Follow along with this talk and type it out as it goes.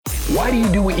Why do you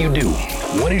do what you do?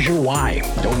 What is your why?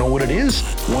 Don't know what it is?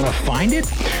 Want to find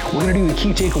it? We're going to do the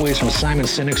key takeaways from Simon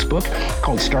Sinek's book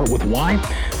called Start With Why.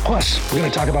 Plus, we're going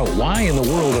to talk about why in the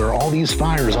world are all these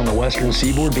fires on the western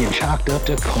seaboard being chalked up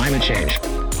to climate change.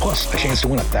 Plus, a chance to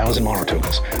win 1,000 Monarch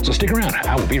tokens. So stick around.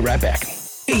 I will be right back.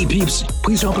 Hey peeps,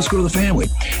 please help us grow the family.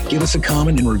 Give us a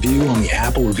comment and review on the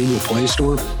Apple or Google Play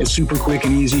Store. It's super quick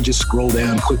and easy. Just scroll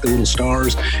down, click the little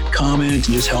stars, comment, and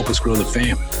just help us grow the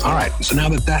fam. All right, so now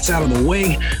that that's out of the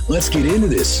way, let's get into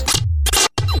this.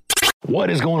 What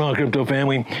is going on, crypto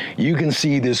family? You can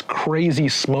see this crazy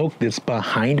smoke that's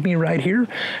behind me right here.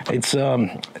 It's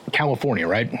California,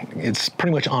 right? It's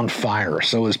pretty much on fire.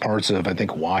 So is parts of, I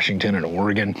think, Washington and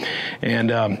Oregon. And,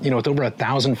 with over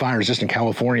 1,000 fires just in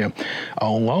California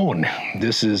alone,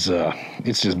 this is,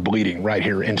 it's just bleeding right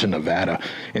here into Nevada.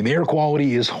 And the air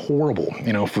quality is horrible,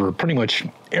 for pretty much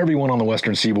everyone on the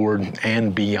western seaboard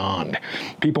and beyond.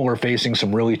 People are facing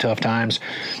some really tough times.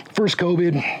 First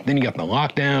COVID, then you got the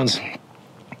lockdowns.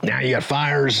 Now you got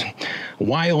fires.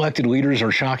 Why elected leaders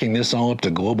are chalking this all up to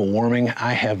global warming,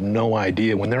 I have no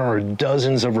idea. When there are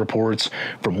dozens of reports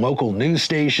from local news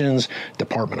stations,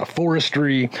 Department of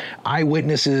Forestry,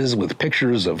 eyewitnesses with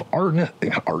pictures of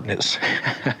arsonists.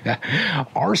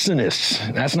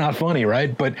 That's not funny,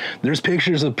 right? But there's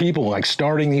pictures of people like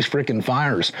starting these freaking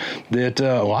fires that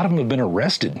a lot of them have been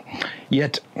arrested.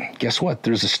 Yet, guess what?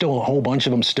 There's still a whole bunch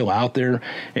of them still out there.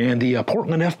 And the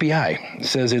Portland FBI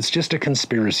says it's just a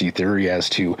conspiracy theory as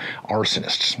to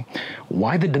arsonists.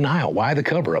 Why the denial? Why the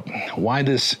cover-up? Why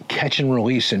this catch and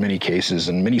release in many cases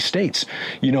in many states,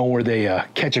 where they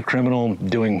catch a criminal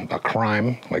doing a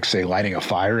crime, like say lighting a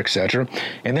fire, etc.,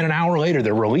 and then an hour later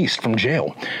they're released from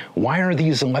jail. Why are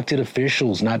these elected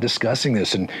officials not discussing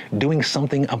this and doing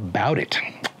something about it?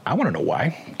 I want to know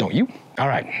why, don't you? All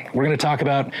right, we're going to talk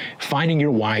about finding your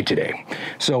why today.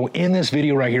 So in this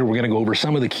video right here, we're going to go over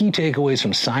some of the key takeaways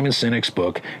from Simon Sinek's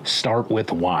book, Start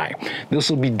With Why.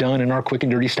 This will be done in our quick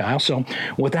and dirty style, so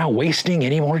without wasting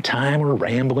any more time or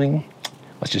rambling,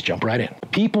 let's just jump right in.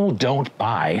 People don't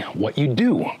buy what you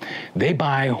do. They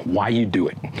buy why you do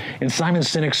it. In Simon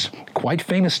Sinek's quite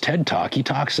famous TED Talk, he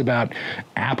talks about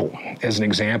Apple as an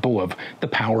example of the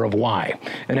power of why.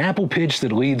 An Apple pitch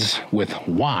that leads with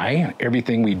why,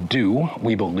 everything we do,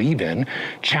 we believe in,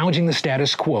 challenging the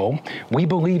status quo, we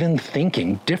believe in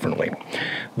thinking differently.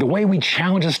 The way we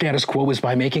challenge the status quo is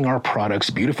by making our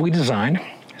products beautifully designed,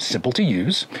 simple to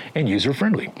use, and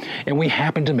user-friendly. And we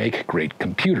happen to make great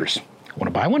computers. Want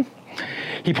to buy one?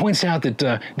 He points out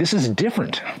that this is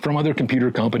different from other computer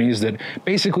companies that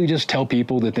basically just tell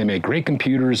people that they make great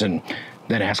computers and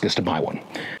then ask us to buy one.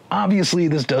 Obviously,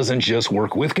 this doesn't just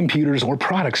work with computers or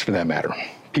products for that matter.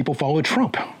 People follow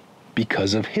Trump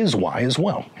because of his why as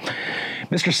well.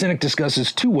 Mr. Sinek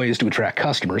discusses two ways to attract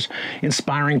customers,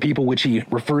 inspiring people, which he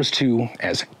refers to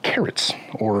as carrots,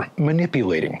 or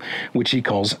manipulating, which he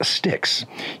calls sticks.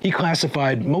 He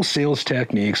classified most sales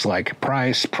techniques like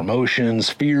price, promotions,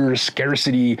 fears,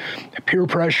 scarcity, peer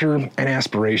pressure, and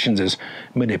aspirations as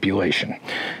manipulation.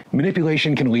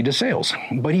 Manipulation can lead to sales,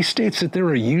 but he states that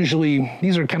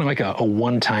these are kind of like a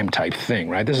one-time type thing,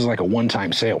 right? This is like a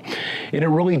one-time sale, and it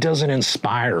really doesn't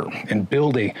inspire and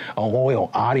build a loyal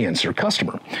audience or customer.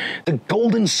 The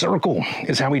golden circle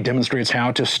is how he demonstrates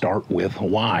how to start with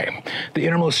why. The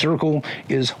innermost circle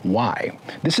is why.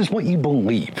 This is what you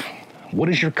believe. What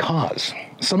is your cause?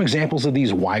 Some examples of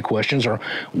these why questions are,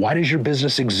 why does your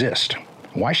business exist?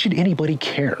 Why should anybody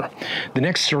care? The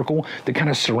next circle that kind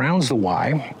of surrounds the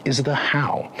why is the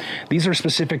how. These are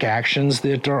specific actions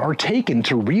that are taken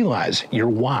to realize your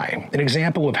why. An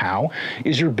example of how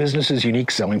is your business's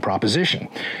unique selling proposition.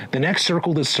 The next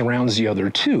circle that surrounds the other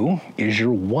two is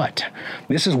your what.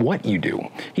 This is what you do.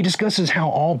 He discusses how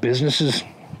all businesses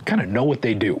kind of know what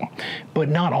they do, but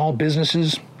not all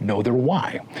businesses know their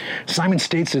why. Simon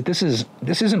states that this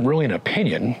isn't really an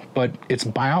opinion, but it's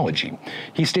biology.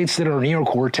 He states that our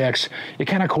neocortex, it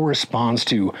kind of corresponds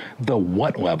to the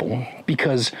what level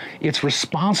because it's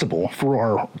responsible for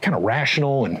our kind of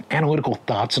rational and analytical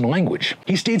thoughts and language.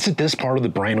 He states that this part of the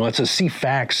brain lets us see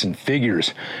facts and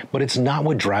figures, but it's not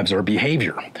what drives our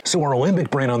behavior. So our limbic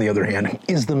brain, on the other hand,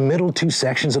 is the middle two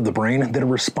sections of the brain that are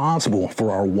responsible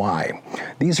for our why.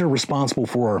 These are responsible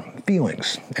for our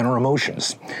feelings and our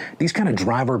emotions. These kind of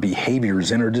drive our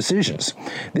behaviors and our decisions.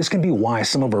 This can be why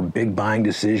some of our big buying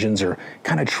decisions are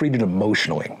kind of treated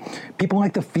emotionally. People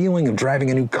like the feeling of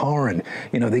driving a new car and,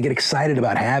 they get excited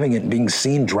about having it and being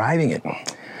seen driving it.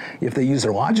 If they use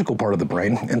their logical part of the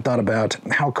brain and thought about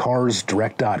how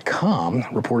CarsDirect.com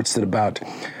reports that about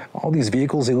All these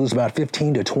vehicles, they lose about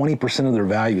 15 to 20% of their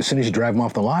value as soon as you drive them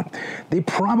off the lot. They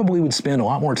probably would spend a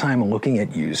lot more time looking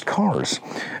at used cars.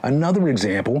 Another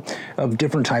example of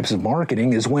different types of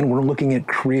marketing is when we're looking at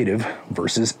Creative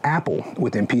versus Apple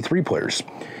with MP3 players.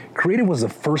 Creative was the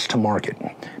first to market,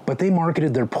 but they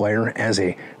marketed their player as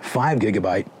a 5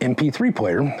 gigabyte MP3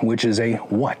 player, which is a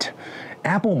what?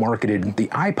 Apple marketed the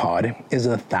iPod as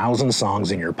 1,000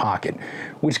 songs in your pocket,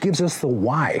 which gives us the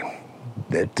why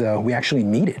that we actually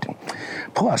need it.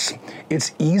 Plus,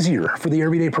 it's easier for the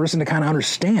everyday person to kind of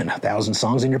understand 1,000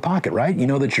 songs in your pocket, right? You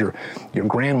know that your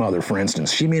grandmother, for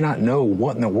instance, she may not know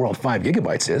what in the world 5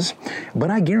 gigabytes is, but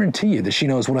I guarantee you that she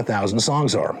knows what 1,000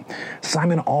 songs are.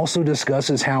 Simon also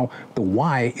discusses how the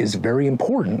why is very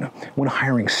important when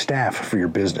hiring staff for your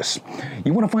business.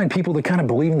 You want to find people that kind of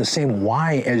believe in the same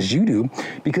why as you do,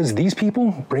 because these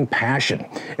people bring passion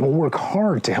and will work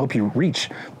hard to help you reach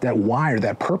that why or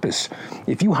that purpose.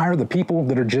 If you hire the people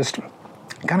that are just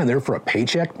kind of there for a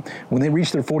paycheck, when they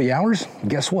reach their 40 hours,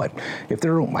 guess what? If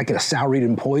they're like a salaried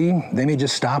employee, they may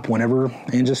just stop whenever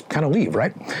and just kind of leave,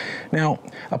 right? Now,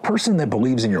 a person that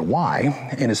believes in your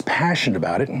why and is passionate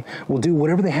about it will do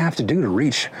whatever they have to do to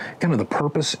reach kind of the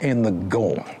purpose and the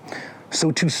goal.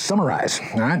 So to summarize,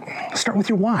 all right, start with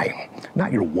your why,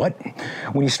 not your what.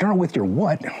 When you start with your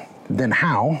what, then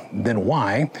how, then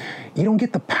why, you don't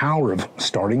get the power of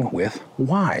starting with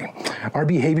why. Our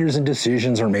behaviors and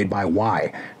decisions are made by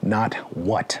why, not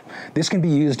what. This can be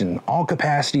used in all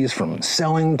capacities, from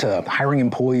selling to hiring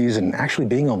employees and actually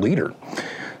being a leader.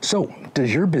 So,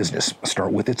 does your business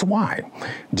start with its why?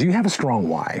 Do you have a strong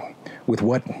why with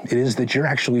what it is that you're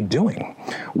actually doing?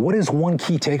 What is one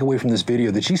key takeaway from this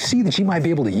video that you see that you might be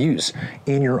able to use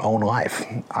in your own life?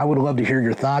 I would love to hear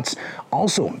your thoughts.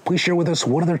 Also, please share with us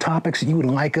what other topics you would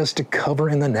like us to cover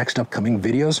in the next upcoming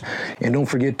videos. And don't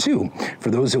forget too, for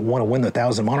those that want to win the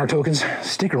 1,000 Monarch tokens,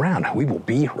 stick around. We will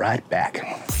be right back.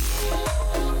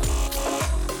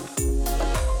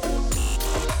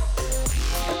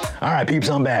 All right, peeps,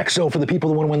 I'm back. So for the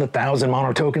people that want to win the 1,000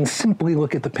 Monarch tokens, simply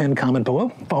look at the pinned comment below,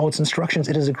 follow its instructions.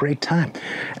 It is a great time.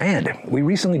 And we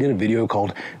recently did a video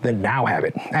called The Now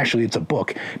Habit. Actually, it's a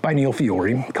book by Neil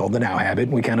Fiore called The Now Habit.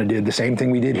 We kind of did the same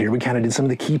thing we did here. We kind of did some of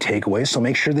the key takeaways, so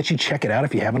make sure that you check it out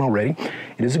if you haven't already.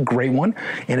 It is a great one,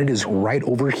 and it is right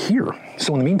over here.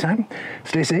 So in the meantime,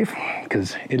 stay safe,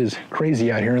 because it is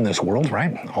crazy out here in this world,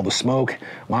 right? All the smoke,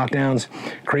 lockdowns,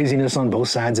 craziness on both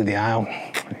sides of the aisle.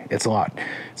 It's a lot.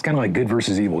 It's kind of like good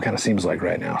versus evil, kind of seems like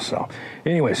right now. So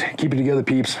anyways, keep it together,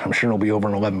 peeps. I'm sure it'll be over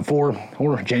on 11/4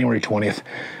 or January 20th,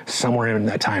 somewhere in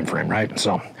that time frame, right?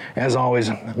 So as always,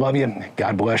 love you.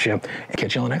 God bless you.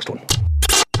 Catch you on the next one.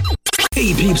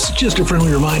 Hey peeps, just a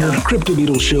friendly reminder, Crypto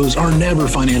Beatles shows are never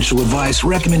financial advice,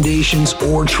 recommendations,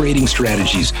 or trading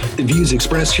strategies. The views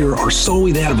expressed here are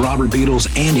solely that of Robert Beatles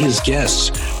and his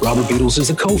guests. Robert Beatles is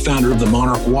a co-founder of the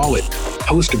Monarch Wallet,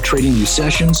 host of TradingView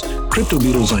Sessions, Crypto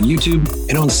Beatles on YouTube,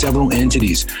 and on several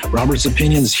entities. Robert's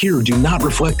opinions here do not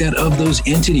reflect that of those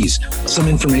entities. Some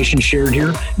information shared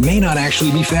here may not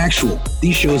actually be factual.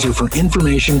 These shows are for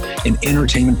information and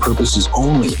entertainment purposes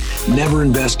only. Never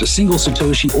invest a single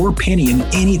Satoshi or penny in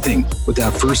anything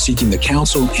without first seeking the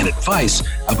counsel and advice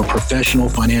of a professional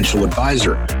financial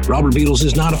advisor. Robert Beatles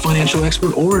is not a financial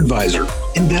expert or advisor.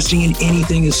 Investing in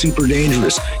anything is super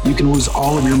dangerous. You can lose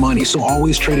all of your money, so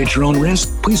always trade at your own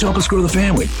risk. Please help us grow the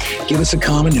family. Give us a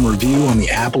comment and review on the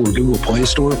Apple or Google Play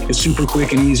Store. It's super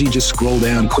quick and easy. Just scroll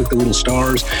down, click the little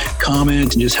stars,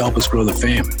 comment, and just help us grow the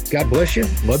fam. God bless you,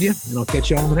 love you, and I'll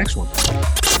catch you on the next one.